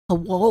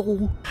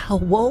Hello?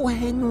 Hello,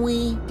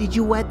 Henry? Did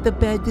you wet the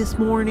bed this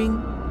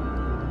morning?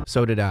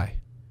 So did I.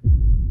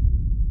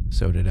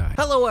 So did I.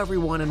 Hello,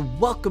 everyone, and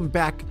welcome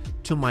back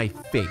to my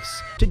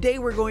face. Today,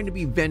 we're going to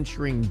be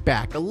venturing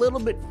back a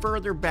little bit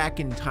further back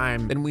in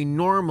time than we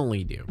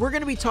normally do. We're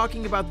going to be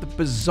talking about the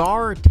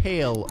bizarre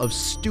tale of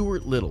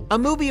Stuart Little, a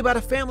movie about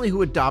a family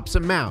who adopts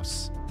a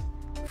mouse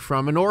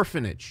from an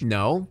orphanage.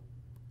 No,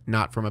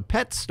 not from a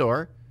pet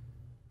store.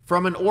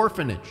 From an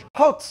orphanage.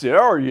 How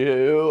dare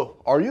you?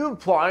 Are you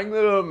implying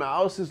that a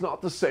mouse is not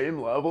the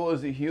same level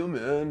as a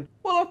human?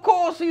 Well, of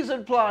course he's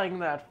implying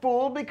that,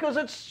 fool, because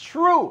it's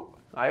true.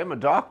 I am a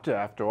doctor,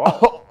 after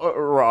all. Oh,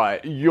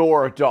 right,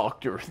 you're a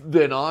doctor.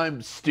 Then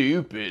I'm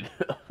stupid.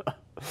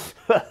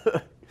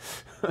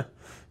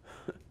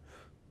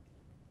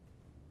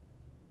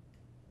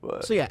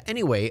 So yeah,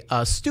 anyway,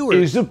 Stuart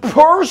is a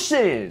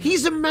person.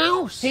 He's a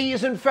mouse. He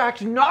is in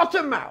fact not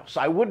a mouse.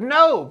 I would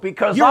know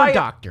because You're a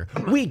doctor.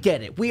 We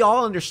get it. We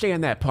all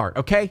understand that part,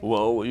 okay?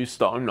 Well, at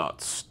least I'm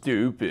not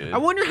stupid. I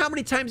wonder how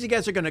many times you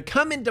guys are gonna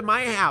come into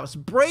my house,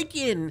 break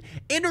in,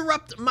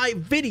 interrupt my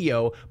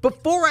video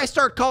before I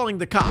start calling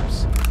the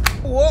cops.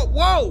 Whoa,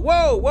 whoa,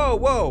 whoa, whoa,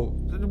 whoa.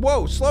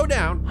 Whoa, slow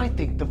down. I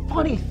think the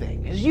funny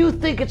thing is you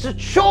think it's a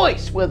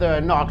choice whether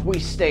or not we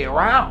stay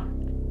around.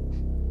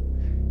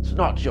 It's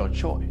not your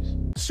choice.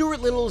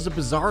 Stuart Little is a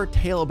bizarre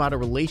tale about a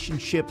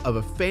relationship of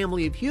a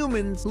family of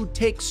humans who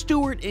take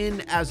Stuart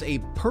in as a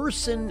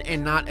person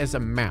and not as a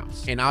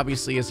mouse. And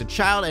obviously as a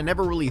child, I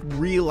never really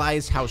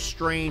realized how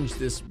strange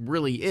this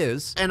really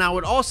is. And I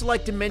would also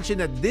like to mention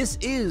that this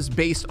is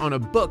based on a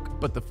book,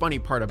 but the funny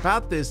part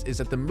about this is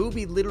that the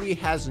movie literally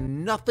has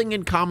nothing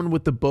in common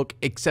with the book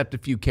except a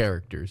few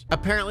characters.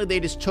 Apparently they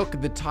just took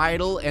the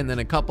title and then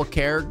a couple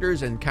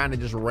characters and kind of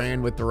just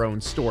ran with their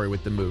own story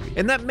with the movie.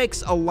 And that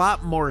makes a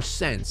lot more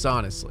sense,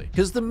 honestly.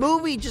 Because the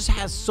movie just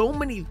has so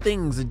many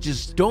things that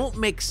just don't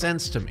make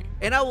sense to me.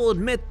 And I will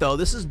admit though,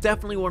 this is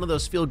definitely one of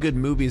those feel-good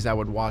movies I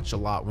would watch a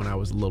lot when I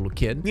was a little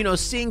kid. You know,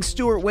 seeing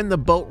Stuart win the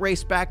boat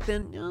race back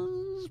then,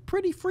 was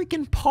pretty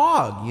freaking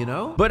pog, you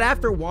know? But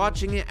after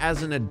watching it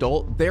as an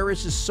adult, there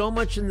is just so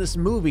much in this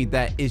movie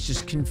that is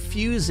just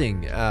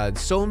confusing.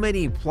 So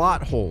many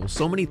plot holes,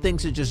 so many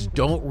things that just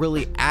don't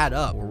really add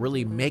up or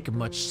really make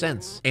much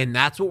sense. And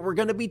that's what we're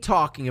gonna be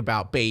talking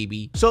about,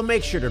 baby. So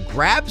make sure to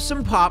grab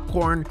some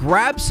popcorn,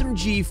 grab some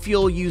G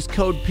Fuel, use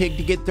code PIG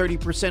to get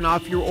 30%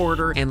 off your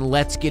order, and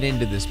let's get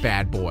into this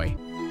bad boy.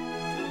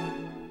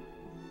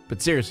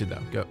 But seriously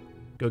though, go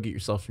get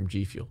yourself some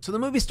G Fuel. So the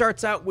movie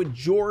starts out with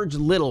George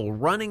Little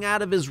running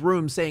out of his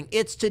room saying,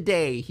 "It's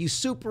today." He's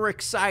super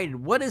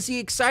excited. What is he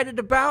excited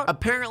about?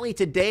 Apparently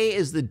today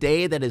is the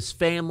day that his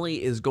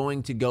family is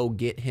going to go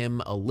get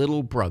him a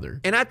little brother.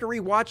 And after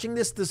rewatching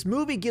this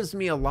movie gives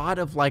me a lot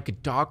of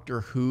like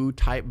Doctor Who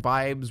type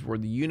vibes where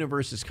the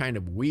universe is kind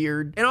of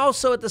weird. And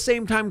also at the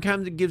same time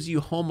kind of gives you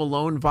Home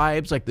Alone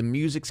vibes, like the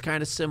music's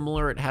kind of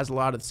similar. It has a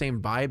lot of the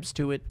same vibes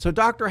to it. So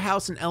Dr.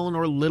 House and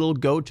Eleanor Little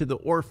go to the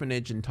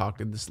orphanage and talk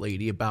to this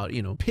lady about,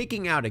 you know,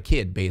 picking out a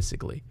kid,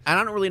 basically. And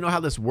I don't really know how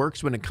this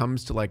works when it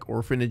comes to like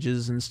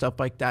orphanages and stuff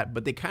like that,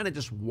 but they kind of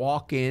just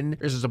walk in.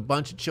 There's just a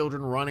bunch of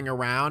children running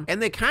around and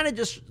they kind of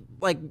just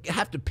like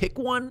have to pick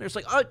one. There's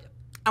like, oh,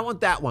 I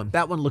want that one.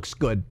 That one looks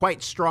good.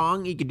 Quite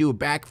strong. He could do a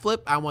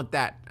backflip. I want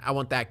that. I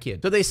want that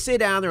kid. So they sit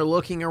down, they're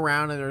looking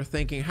around and they're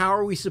thinking, how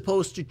are we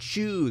supposed to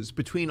choose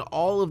between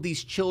all of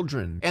these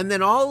children? And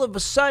then all of a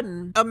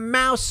sudden, a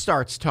mouse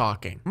starts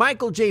talking.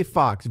 Michael J.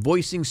 Fox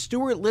voicing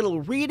Stuart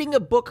Little reading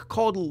a book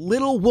called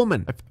Little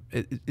Woman.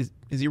 Is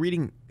he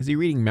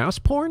reading mouse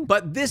porn?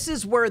 But this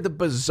is where the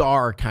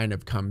bizarre kind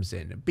of comes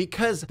in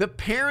because the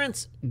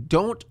parents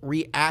don't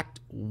react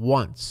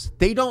once.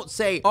 They don't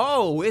say,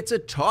 "Oh, it's a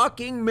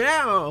talking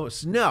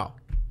mouse." No.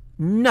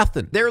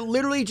 Nothing. They're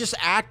literally just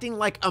acting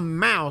like a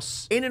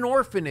mouse in an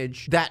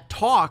orphanage that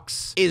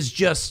talks is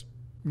just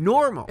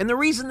normal. And the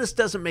reason this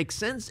doesn't make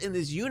sense in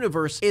this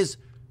universe is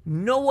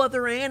no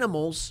other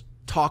animals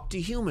talk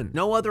to human.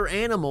 No other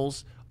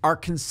animals are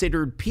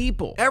considered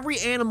people. Every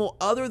animal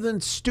other than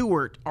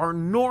Stuart are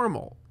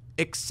normal,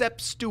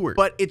 except Stuart.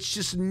 But it's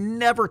just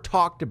never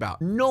talked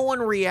about. No one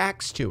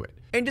reacts to it.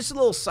 And just a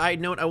little side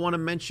note I want to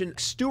mention,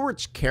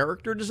 Stuart's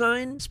character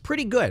design is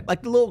pretty good.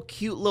 Like the little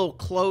cute little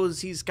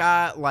clothes he's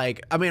got,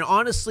 like, I mean,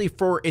 honestly,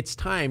 for its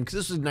time, because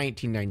this was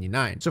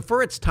 1999. So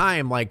for its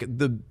time, like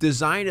the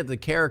design of the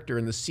character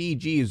and the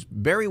CG is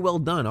very well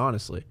done,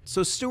 honestly.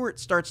 So Stuart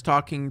starts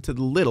talking to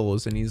the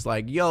littles and he's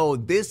like, yo,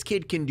 this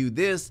kid can do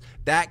this,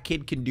 that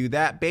kid can do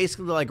that.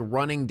 Basically like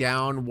running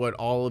down what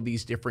all of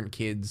these different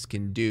kids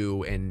can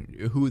do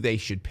and who they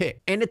should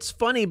pick. And it's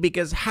funny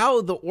because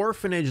how the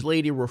orphanage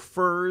lady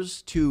refers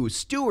to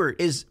Stuart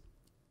is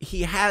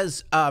he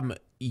has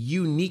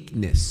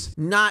uniqueness,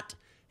 not,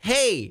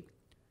 hey,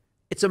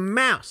 it's a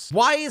mouse.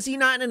 Why is he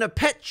not in a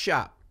pet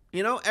shop?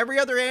 You know, every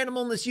other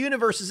animal in this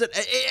universe is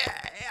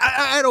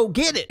I don't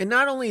get it. And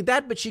not only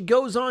that, but she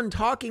goes on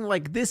talking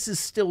like this is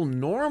still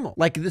normal.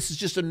 Like this is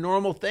just a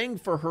normal thing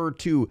for her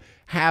to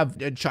have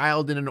a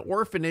child in an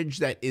orphanage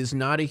that is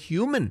not a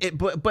human.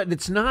 But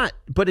it's not.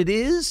 But it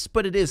is,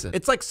 but it isn't.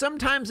 It's like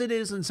sometimes it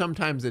is and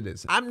sometimes it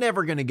isn't. I'm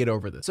never gonna get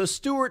over this. So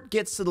Stuart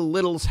gets to the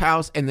Littles'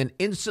 house and then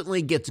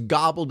instantly gets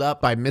gobbled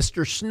up by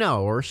Mr.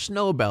 Snow, or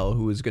Snowbell,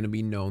 who is gonna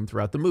be known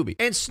throughout the movie.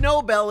 And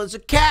Snowbell is a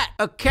cat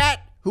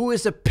who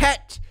is a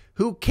pet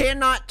who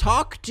cannot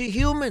talk to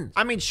humans.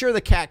 I mean, sure, the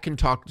cat can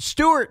talk to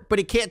Stuart, but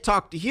he can't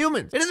talk to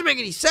humans. It doesn't make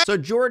any sense. So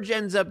George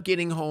ends up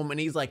getting home and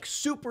he's like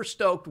super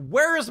stoked.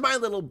 Where is my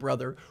little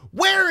brother?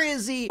 Where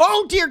is he?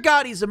 Oh dear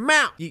God, he's a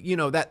mouse. You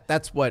know,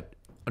 that's what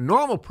a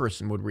normal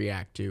person would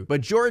react to.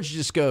 But George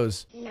just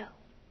goes, no,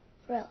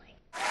 really.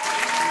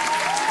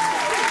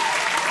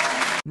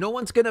 No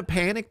one's gonna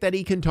panic that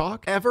he can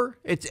talk ever.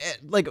 It's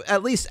like,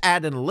 at least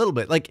add in a little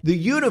bit. Like, the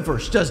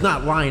universe does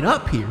not line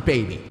up here,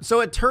 baby. So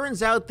it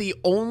turns out the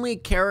only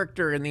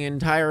character in the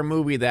entire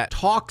movie that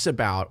talks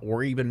about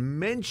or even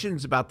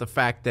mentions about the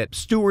fact that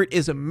Stuart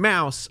is a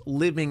mouse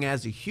living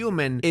as a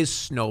human is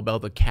Snowbell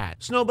the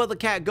cat. Snowbell the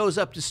cat goes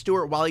up to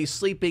Stuart while he's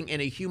sleeping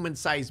in a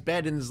human-sized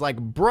bed and is like,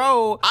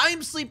 bro,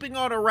 I'm sleeping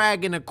on a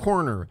rag in a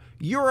corner.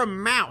 You're a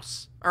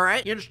mouse. All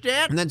right, you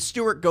understand? And then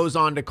Stuart goes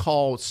on to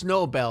call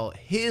Snowbell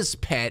his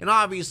pet. And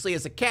obviously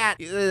as a cat,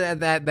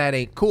 that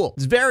ain't cool.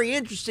 It's very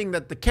interesting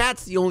that the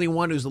cat's the only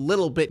one who's a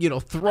little bit, you know,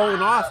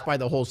 thrown off by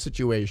the whole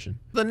situation.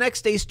 The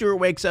next day, Stuart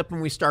wakes up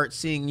and we start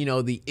seeing, you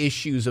know, the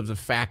issues of the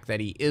fact that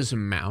he is a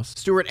mouse.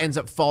 Stuart ends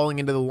up falling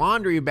into the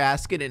laundry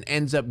basket and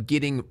ends up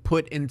getting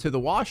put into the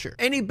washer.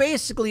 And he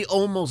basically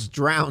almost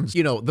drowns,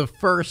 you know, the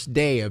first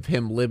day of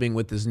him living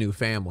with his new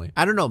family.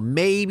 I don't know,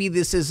 maybe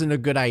this isn't a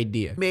good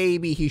idea.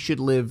 Maybe he should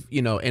live,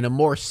 you know, in a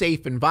more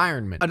safe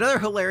environment. Another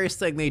hilarious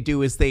thing they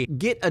do is they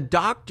get a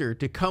doctor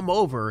to come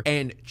over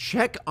and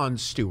check on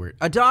Stuart.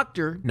 A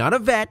doctor, not a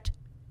vet,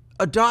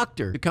 a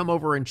doctor to come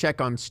over and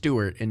check on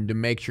Stuart and to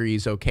make sure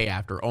he's okay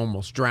after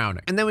almost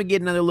drowning. And then we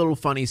get another little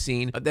funny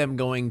scene of them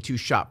going to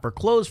shop for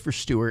clothes for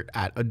Stuart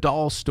at a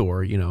doll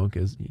store, you know,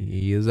 because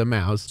he is a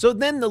mouse. So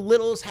then the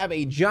Littles have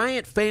a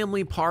giant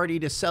family party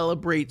to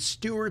celebrate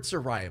Stuart's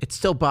arrival. It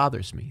still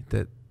bothers me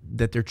that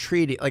they're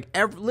treating, like,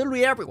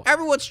 literally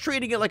everyone's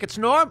treating it like it's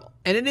normal.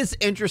 And it is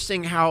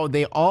interesting how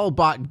they all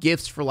bought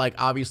gifts for, like,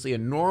 obviously a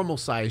normal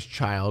sized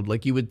child.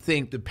 Like, you would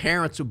think the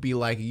parents would be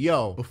like,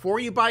 yo,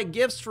 before you buy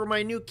gifts for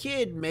my new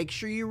kid, make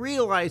sure you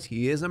realize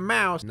he is a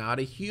mouse, not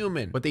a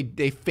human. But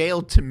they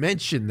failed to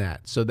mention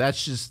that. So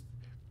that's just,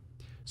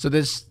 so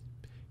this,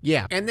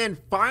 yeah. And then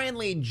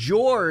finally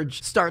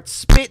George starts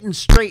spitting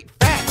straight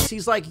facts.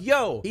 He's like,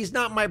 yo, he's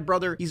not my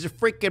brother. He's a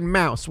freaking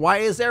mouse. Why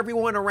is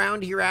everyone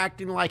around here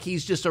acting like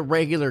he's just a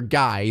regular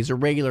guy? He's a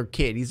regular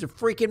kid. He's a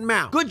freaking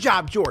mouse. Good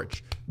job,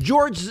 George.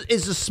 George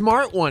is a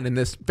smart one in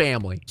this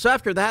family. So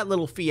after that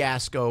little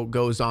fiasco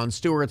goes on,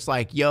 Stuart's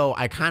like, yo,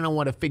 I kind of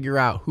want to figure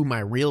out who my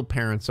real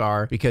parents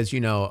are because,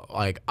 you know,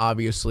 like,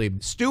 obviously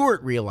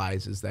Stuart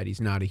realizes that he's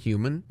not a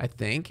human, I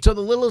think. So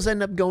the Littles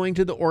end up going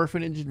to the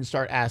orphanage and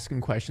start asking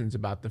questions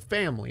about the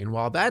family. And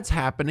while that's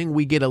happening,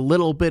 we get a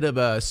little bit of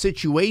a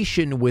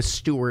situation with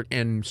Stuart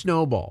and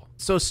Snowball.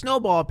 So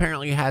Snowball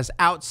apparently has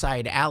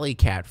outside alley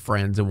cat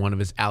friends, and one of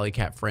his alley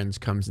cat friends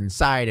comes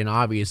inside, and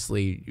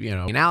obviously, you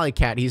know, an alley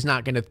cat, he's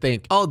not going to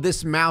think, oh,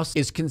 this mouse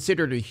is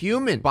considered a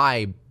human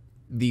by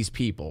these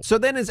people. So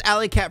then his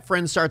alley cat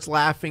friend starts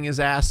laughing his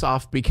ass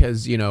off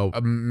because, you know,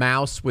 a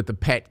mouse with a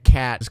pet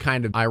cat is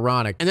kind of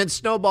ironic. And then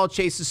Snowball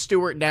chases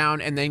Stuart down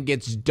and then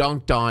gets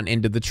dunked on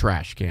into the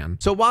trash can.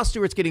 So while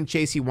Stuart's getting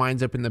chased, he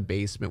winds up in the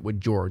basement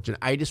with George. And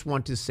I just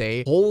want to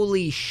say,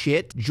 holy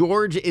shit,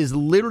 George is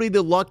literally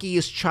the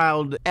luckiest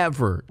child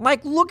ever.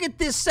 Like, look at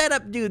this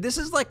setup, dude. This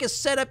is like a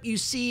setup you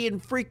see in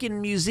freaking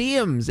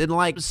museums and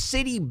like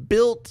city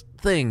built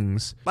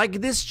things. Like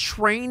this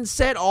train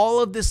set,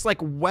 all of this like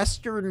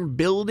Western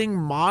building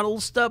model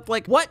stuff.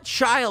 Like, what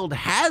child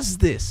has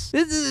this?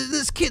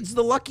 This kid's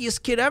the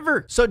luckiest kid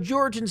ever. So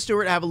George and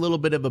Stuart have a little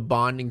bit of a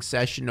bonding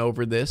session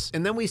over this.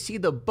 And then we see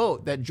the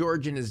boat that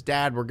George and his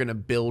dad were going to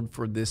build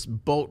for this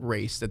boat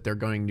race that they're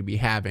going to be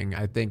having,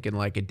 I think, in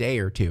like a day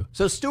or two.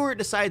 So Stuart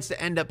decides to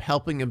end up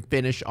helping him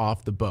finish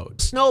off the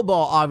boat.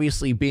 Snowball,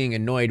 obviously being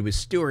annoyed with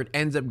Stuart,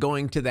 ends up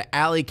going to the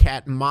alley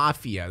cat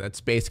mafia.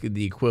 That's basically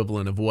the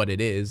equivalent of what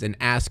it is, and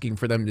asking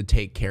for them to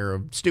take care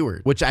of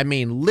Stuart, which, I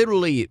mean,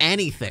 literally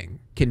anything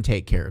can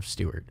take care of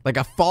Stuart. Like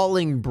a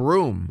falling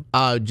broom,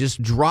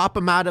 just drop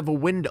him out of a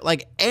window,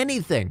 like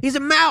anything. He's a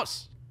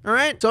mouse. All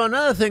right. So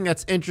another thing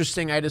that's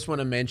interesting I just want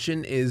to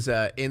mention is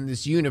in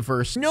this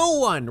universe, no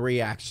one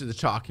reacts to the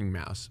talking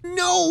mouse.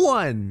 No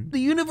one. The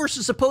universe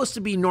is supposed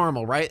to be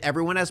normal, right?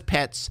 Everyone has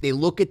pets. They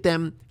look at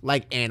them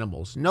like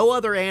animals. No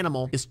other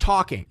animal is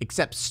talking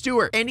except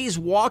Stuart. And he's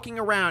walking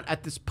around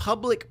at this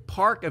public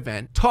park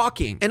event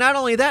talking. And not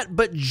only that,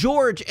 but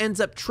George ends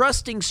up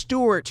trusting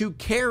Stuart to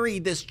carry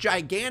this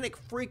gigantic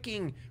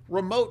freaking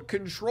remote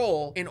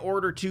control in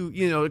order to,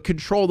 you know,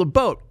 control the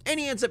boat. And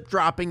he ends up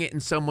dropping it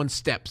and someone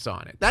steps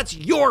on it. That's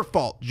your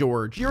fault,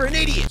 George. You're an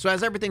idiot. So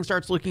as everything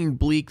starts looking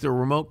bleak, the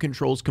remote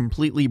control's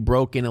completely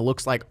broken. It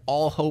looks like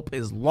all hope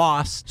is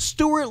lost.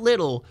 Stuart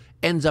Little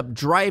ends up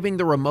driving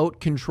the remote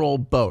control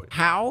boat.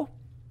 How?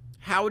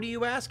 How do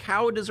you ask?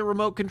 How does a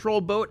remote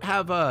control boat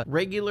have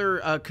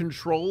regular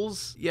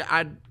controls?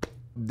 Yeah,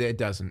 it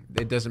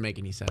doesn't make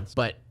any sense.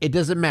 But it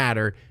doesn't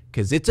matter,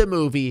 because it's a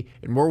movie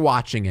and we're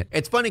watching it.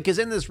 It's funny because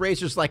in this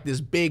race, there's like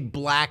this big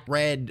black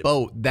red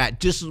boat that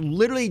just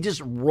literally just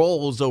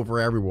rolls over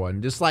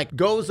everyone. Just like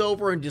goes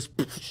over and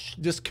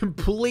just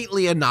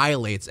completely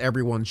annihilates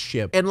everyone's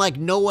ship. And like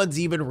no one's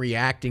even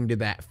reacting to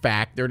that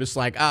fact. They're just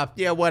like,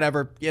 yeah,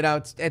 whatever. You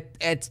know,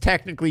 it's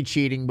technically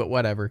cheating, but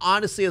whatever.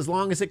 Honestly, as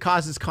long as it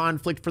causes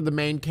conflict for the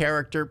main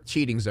character,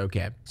 cheating's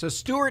okay. So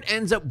Stuart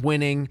ends up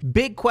winning.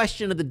 Big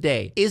question of the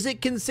day. Is it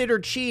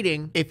considered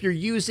cheating if you're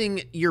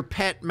using your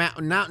pet mouse,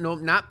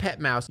 not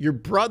pet mouse, your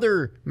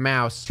brother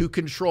mouse to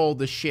control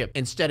the ship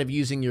instead of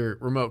using your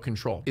remote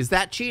control? Is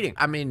that cheating?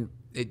 I mean,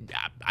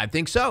 I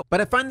think so. But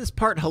I find this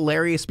part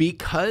hilarious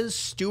because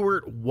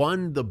Stuart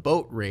won the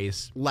boat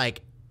race.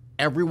 Like,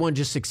 everyone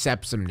just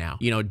accepts him now.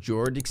 You know,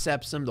 George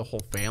accepts him, the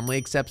whole family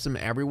accepts him,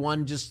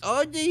 everyone just,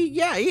 oh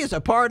yeah, he is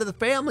a part of the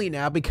family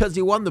now because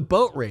he won the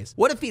boat race.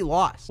 What if he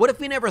lost? What if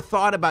he never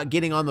thought about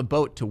getting on the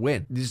boat to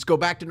win? Just go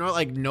back to normal,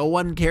 like no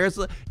one cares?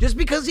 Just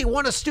because he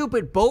won a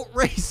stupid boat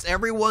race,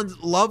 everyone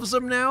loves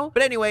him now?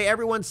 But anyway,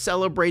 everyone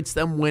celebrates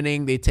them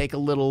winning. They take a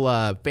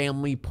little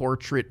family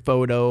portrait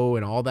photo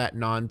and all that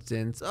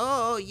nonsense.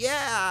 Oh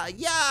yeah.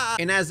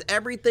 And as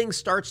everything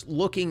starts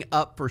looking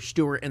up for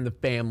Stuart and the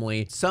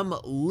family, some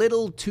little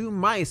two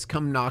mice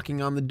come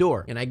knocking on the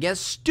door. And I guess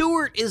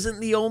Stuart isn't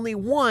the only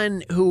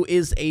one who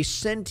is a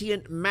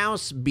sentient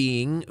mouse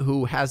being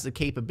who has the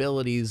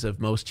capabilities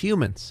of most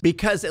humans,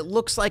 because it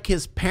looks like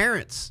his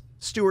parents,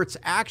 Stuart's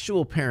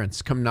actual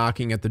parents, come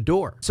knocking at the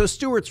door. So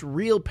Stuart's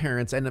real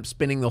parents end up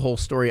spinning the whole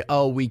story.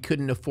 Oh, we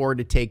couldn't afford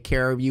to take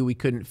care of you. We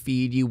couldn't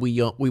feed you.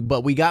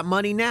 But we got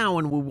money now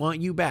and we want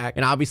you back.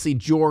 And obviously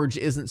George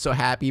isn't so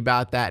happy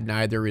about that.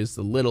 Neither is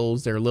the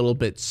Littles. They're a little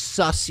bit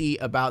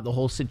sussy about the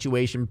whole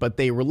situation, but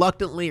they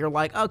reluctantly are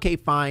like, okay,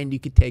 fine,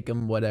 you could take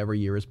them, whatever,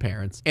 you're his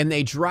parents. And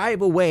they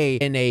drive away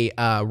in a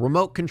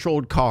remote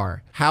controlled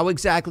car. How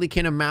exactly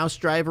can a mouse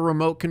drive a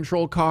remote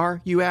controlled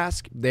car, you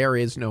ask? There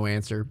is no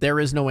answer. There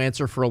is no answer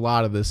for a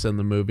lot of this in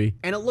the movie.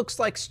 And it looks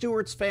like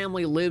Stuart's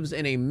family lives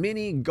in a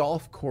mini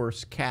golf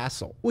course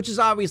castle, which is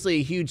obviously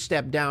a huge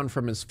step down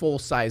from his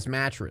full-size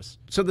mattress.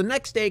 So the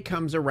next day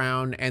comes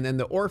around and then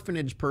the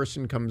orphanage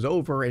person comes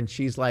over and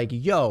she's like,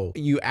 yo,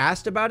 you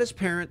asked about his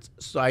parents,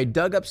 so I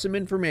dug up some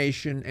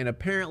information, and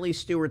apparently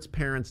Stuart's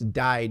parents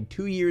died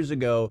 2 years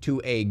ago to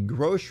a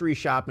grocery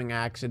shopping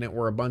accident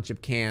where a bunch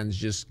of cans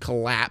just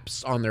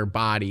collapsed on their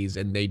bodies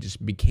and they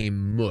just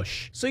became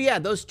mush. So yeah,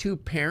 those two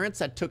parents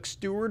that took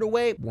Stuart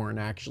away weren't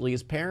actually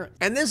his parents.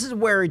 And this is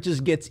where it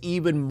just gets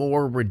even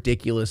more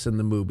ridiculous in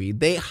the movie.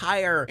 They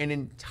hire an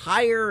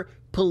entire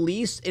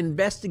police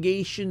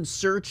investigation,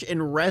 search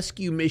and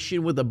rescue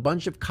mission with a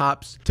bunch of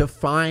cops to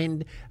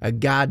find a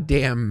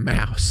goddamn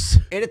mouse.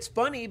 And it's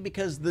funny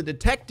because the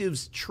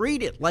detectives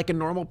treat it like a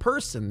normal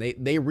person.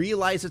 They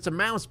realize it's a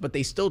mouse, but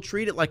they still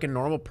treat it like a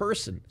normal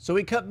person. So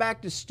we cut back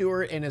to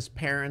Stuart and his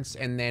parents,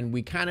 and then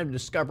we kind of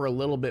discover a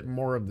little bit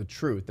more of the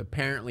truth.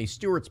 Apparently,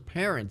 Stuart's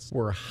parents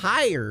were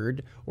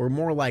hired, or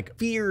more like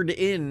feared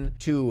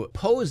into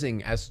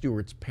posing as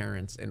Stuart's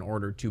parents in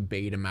order to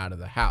bait him out of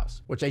the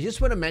house. Which I just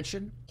want to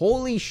mention,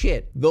 holy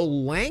shit, the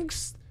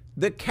lengths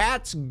the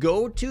cats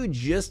go to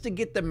just to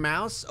get the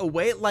mouse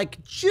away,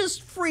 like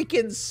just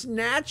freaking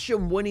snatch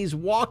him when he's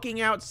walking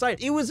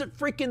outside. It was at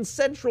freaking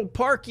Central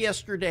Park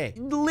yesterday.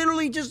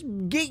 Literally just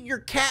get your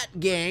cat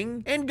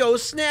gang and go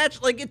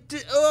snatch, like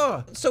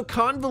so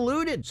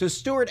convoluted. So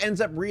Stuart ends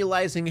up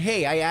realizing,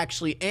 hey, I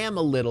actually am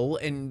a little,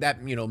 and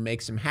that, you know,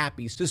 makes him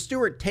happy. So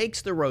Stuart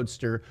takes the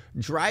roadster,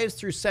 drives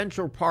through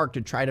Central Park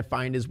to try to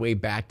find his way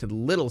back to the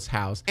Little's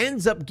house,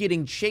 ends up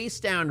getting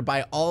chased down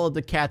by all of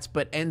the cats,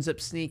 but ends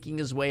up sneaking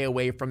his way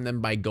away from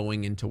them by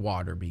going into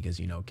water because,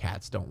 you know,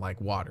 cats don't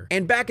like water.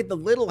 And back at the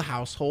Little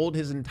household,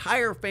 his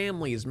entire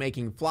family is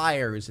making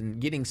flyers and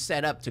getting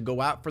set up to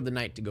go out for the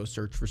night to go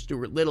search for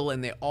Stuart Little,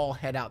 and they all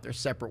head out their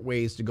separate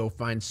ways to go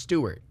find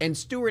Stuart. And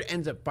Stuart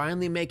ends up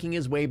finally making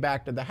his way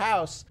back to the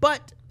house,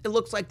 but it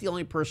looks like the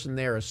only person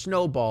there is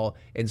Snowball,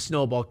 and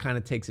Snowball kind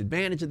of takes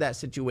advantage of that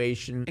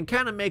situation and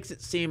kind of makes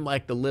it seem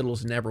like the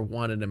Littles never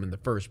wanted him in the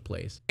first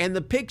place. And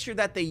the picture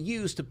that they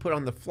used to put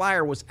on the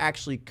flyer was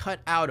actually cut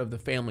out of the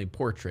family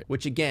portrait,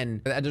 which again,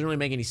 that doesn't really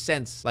make any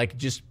sense. Like,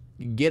 just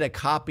get a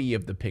copy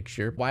of the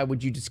picture. Why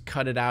would you just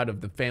cut it out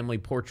of the family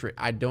portrait?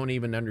 I don't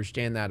even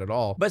understand that at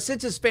all. But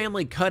since his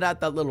family cut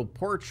out that little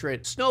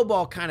portrait,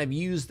 Snowball kind of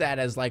used that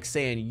as like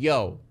saying,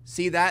 yo,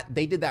 See that?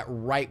 They did that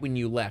right when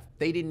you left.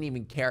 They didn't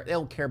even care. They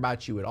don't care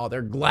about you at all.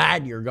 They're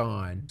glad you're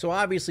gone. So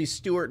obviously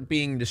Stuart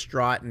being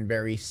distraught and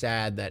very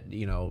sad that,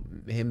 you know,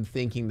 him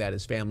thinking that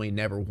his family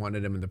never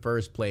wanted him in the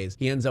first place,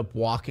 he ends up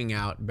walking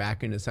out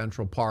back into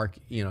Central Park,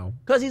 you know,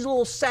 because he's a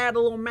little sad, a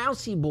little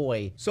mousy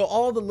boy. So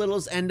all the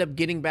littles end up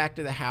getting back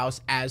to the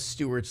house as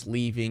Stuart's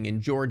leaving,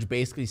 and George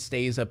basically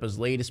stays up as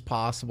late as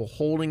possible,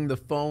 holding the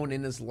phone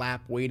in his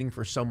lap, waiting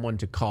for someone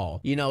to call.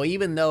 You know,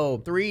 even though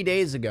 3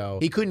 days ago,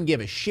 he couldn't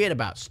give a shit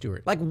about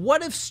Stuart. Like,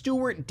 what if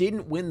Stuart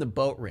didn't win the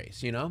boat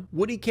race, you know?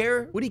 Would he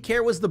care? Would he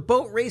care? Was the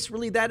boat race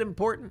really that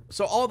important?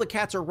 So all the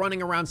cats are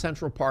running around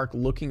Central Park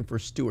looking for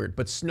Stuart,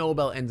 but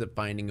Snowbell ends up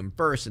finding him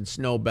first, and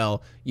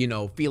Snowbell, you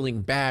know,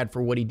 feeling bad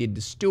for what he did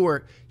to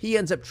Stuart, he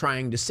ends up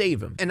trying to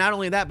save him. And not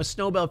only that, but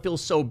Snowbell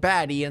feels so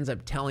bad, he ends up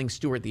telling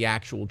Stuart the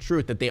actual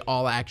truth, that they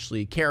all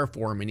actually care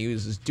for him, and he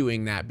was just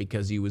doing that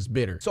because he was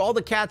bitter. So all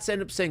the cats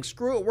end up saying,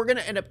 screw it, we're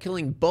gonna end up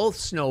killing both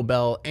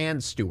Snowbell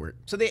and Stuart.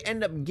 So they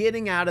end up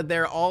getting out of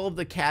there. All of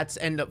the cats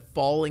end up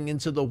falling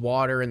into the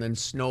water, and then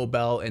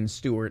Snowbell and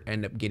Stuart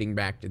end up getting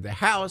back to the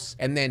house.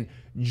 And then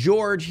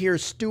George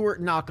hears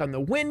Stuart knock on the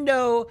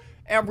window.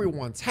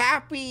 Everyone's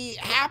happy,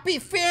 happy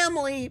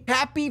family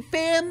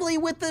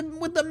with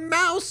the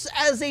mouse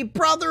as a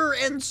brother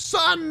and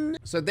son.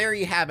 So there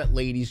you have it,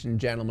 ladies and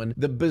gentlemen,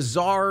 the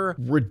bizarre,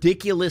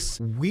 ridiculous,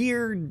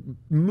 weird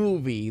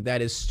movie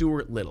that is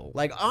Stuart Little.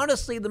 Like,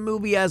 honestly, the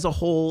movie as a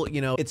whole,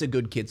 you know, it's a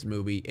good kids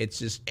movie. It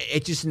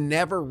just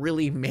never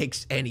really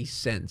makes any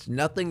sense.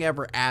 Nothing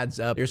ever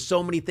adds up. There's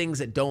so many things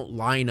that don't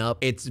line up.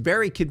 It's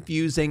very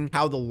confusing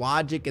how the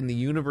logic in the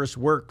universe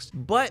works.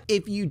 But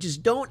if you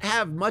just don't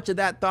have much of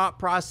that thought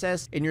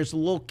process, and you're just a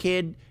little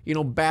kid, you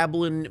know,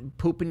 babbling,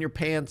 pooping your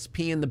pants,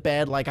 peeing the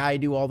bed like I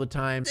do all the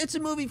time, it's a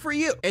movie for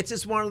you. It's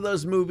just one of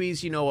those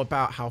movies, you know,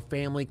 about how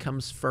family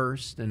comes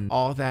first and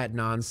all that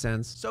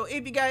nonsense. So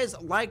if you guys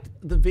liked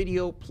the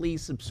video,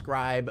 please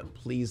subscribe,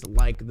 please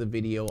like the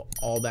video,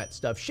 all that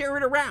stuff. Share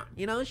it around,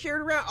 you know, share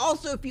it around.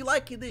 Also, if you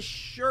like this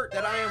shirt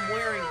that I am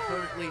wearing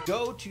currently,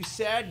 go to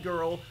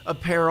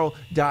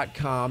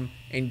sadgirlapparel.com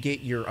and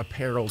get your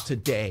apparel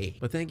today.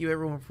 But thank you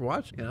everyone for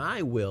watching, and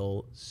I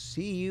will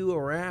see you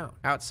around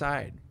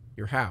outside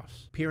your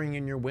house, peering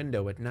in your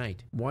window at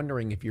night,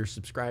 wondering if you're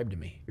subscribed to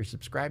me. You're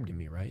subscribed to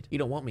me, right? You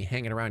don't want me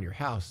hanging around your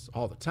house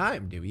all the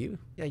time, do you?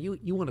 Yeah,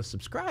 you want to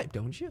subscribe,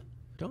 don't you?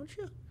 Don't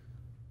you?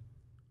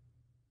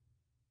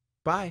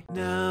 Bye.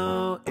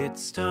 Now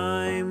it's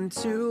time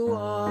to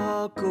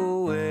walk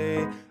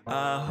away.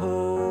 I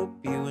hope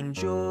you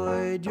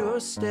enjoyed your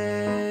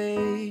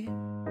stay.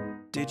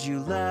 Did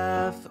you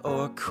laugh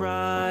or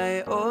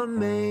cry or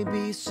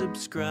maybe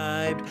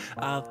subscribed?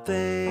 I'll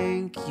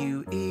thank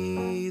you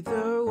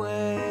either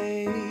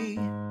way.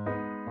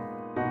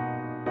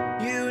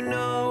 You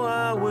know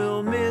I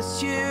will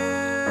miss you.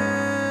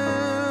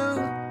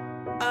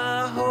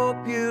 I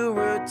hope you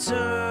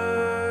return.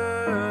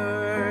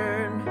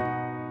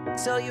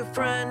 Tell your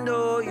friend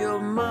or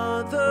your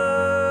mother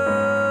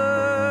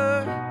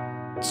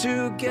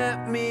to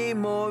get me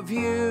more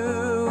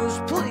views.